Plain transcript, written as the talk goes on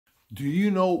Do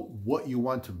you know what you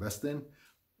want to invest in,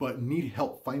 but need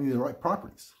help finding the right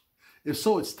properties? If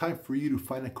so, it's time for you to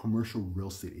find a commercial real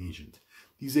estate agent.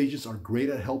 These agents are great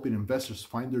at helping investors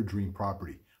find their dream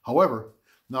property. However,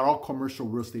 not all commercial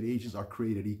real estate agents are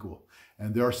created equal,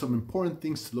 and there are some important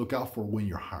things to look out for when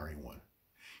you're hiring one.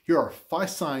 Here are 5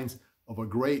 signs of a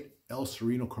great El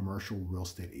Sereno commercial real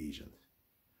estate agent.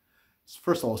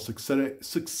 First of all,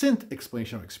 succinct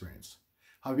explanation of experience.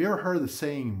 Have you ever heard the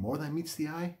saying, more than meets the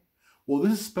eye? Well,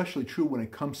 this is especially true when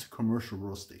it comes to commercial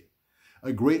real estate.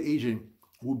 A great agent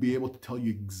will be able to tell you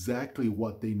exactly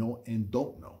what they know and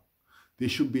don't know. They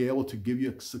should be able to give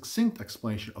you a succinct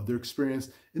explanation of their experience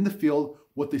in the field,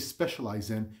 what they specialize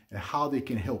in, and how they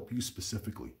can help you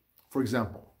specifically. For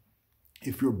example,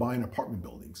 if you're buying apartment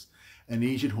buildings, an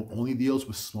agent who only deals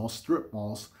with small strip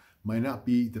malls might not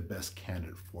be the best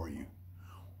candidate for you.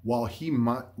 While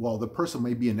the person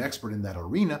may be an expert in that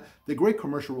arena, the great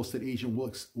commercial real estate agent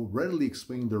will readily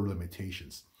explain their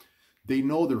limitations. They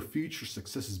know their future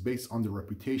success is based on their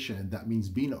reputation, and that means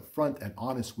being upfront and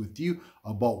honest with you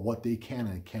about what they can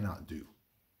and cannot do.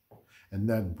 And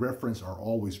then references are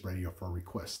always ready for a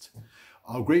request.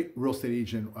 A great real estate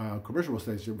agent, commercial real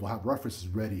estate agent, will have references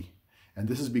ready. And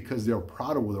this is because they're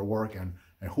proud of their work and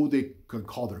who they can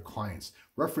call their clients.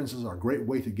 References are a great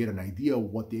way to get an idea of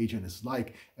what the agent is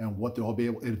like and what they'll be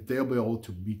able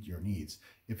to meet your needs.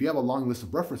 If you have a long list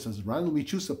of references, randomly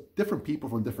choose some different people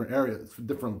from different areas, from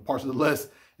different parts of the list,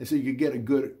 and so you can get a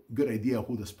good idea of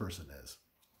who this person is.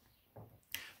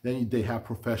 Then they have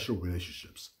professional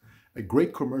relationships. A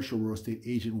great commercial real estate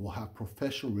agent will have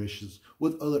professional relationships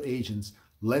with other agents,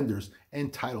 lenders,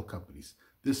 and title companies.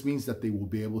 This means that they will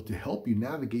be able to help you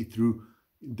navigate through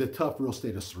the tough real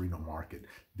estate of Sereno market.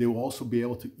 They will also be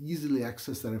able to easily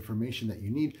access that information that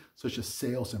you need, such as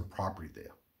sales and property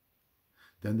data.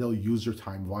 Then they'll use their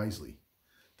time wisely.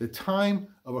 The time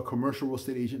of a commercial real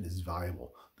estate agent is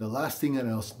valuable. The last thing that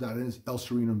El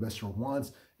Sereno investor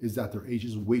wants is that their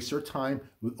agents waste their time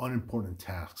with unimportant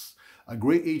tasks. A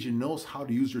great agent knows how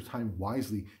to use their time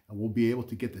wisely and will be able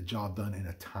to get the job done in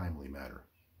a timely manner.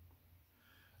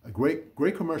 Great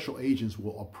commercial agents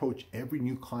will approach every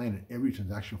new client and every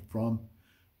transaction from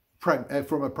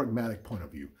a pragmatic point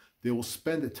of view. They will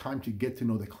spend the time to get to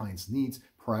know the client's needs,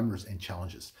 parameters, and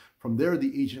challenges. From there,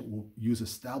 the agent will use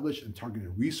established and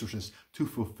targeted resources to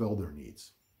fulfill their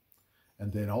needs.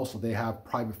 And then also they have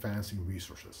private financing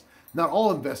resources. Not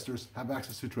all investors have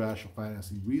access to traditional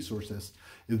financing resources.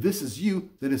 If this is you,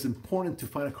 then it's important to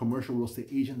find a commercial real estate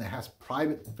agent that has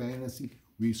private financing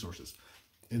resources.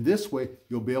 In this way,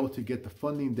 you'll be able to get the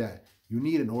funding that you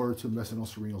need in order to invest in El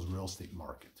Sereno's real estate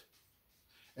market.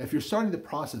 If you're starting the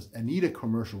process and need a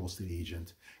commercial real estate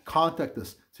agent, contact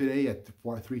us today at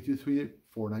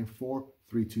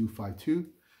 323-494-3252.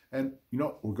 And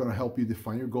we're going to help you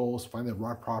define your goals, find the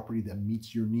right property that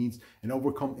meets your needs, and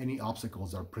overcome any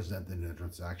obstacles that are presented in a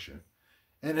transaction.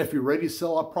 And if you're ready to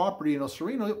sell a property in El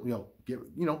Sereno,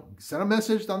 send a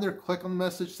message down there, click on the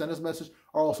message, send us a message,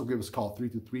 or also give us a call,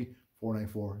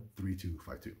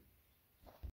 323-494-3252.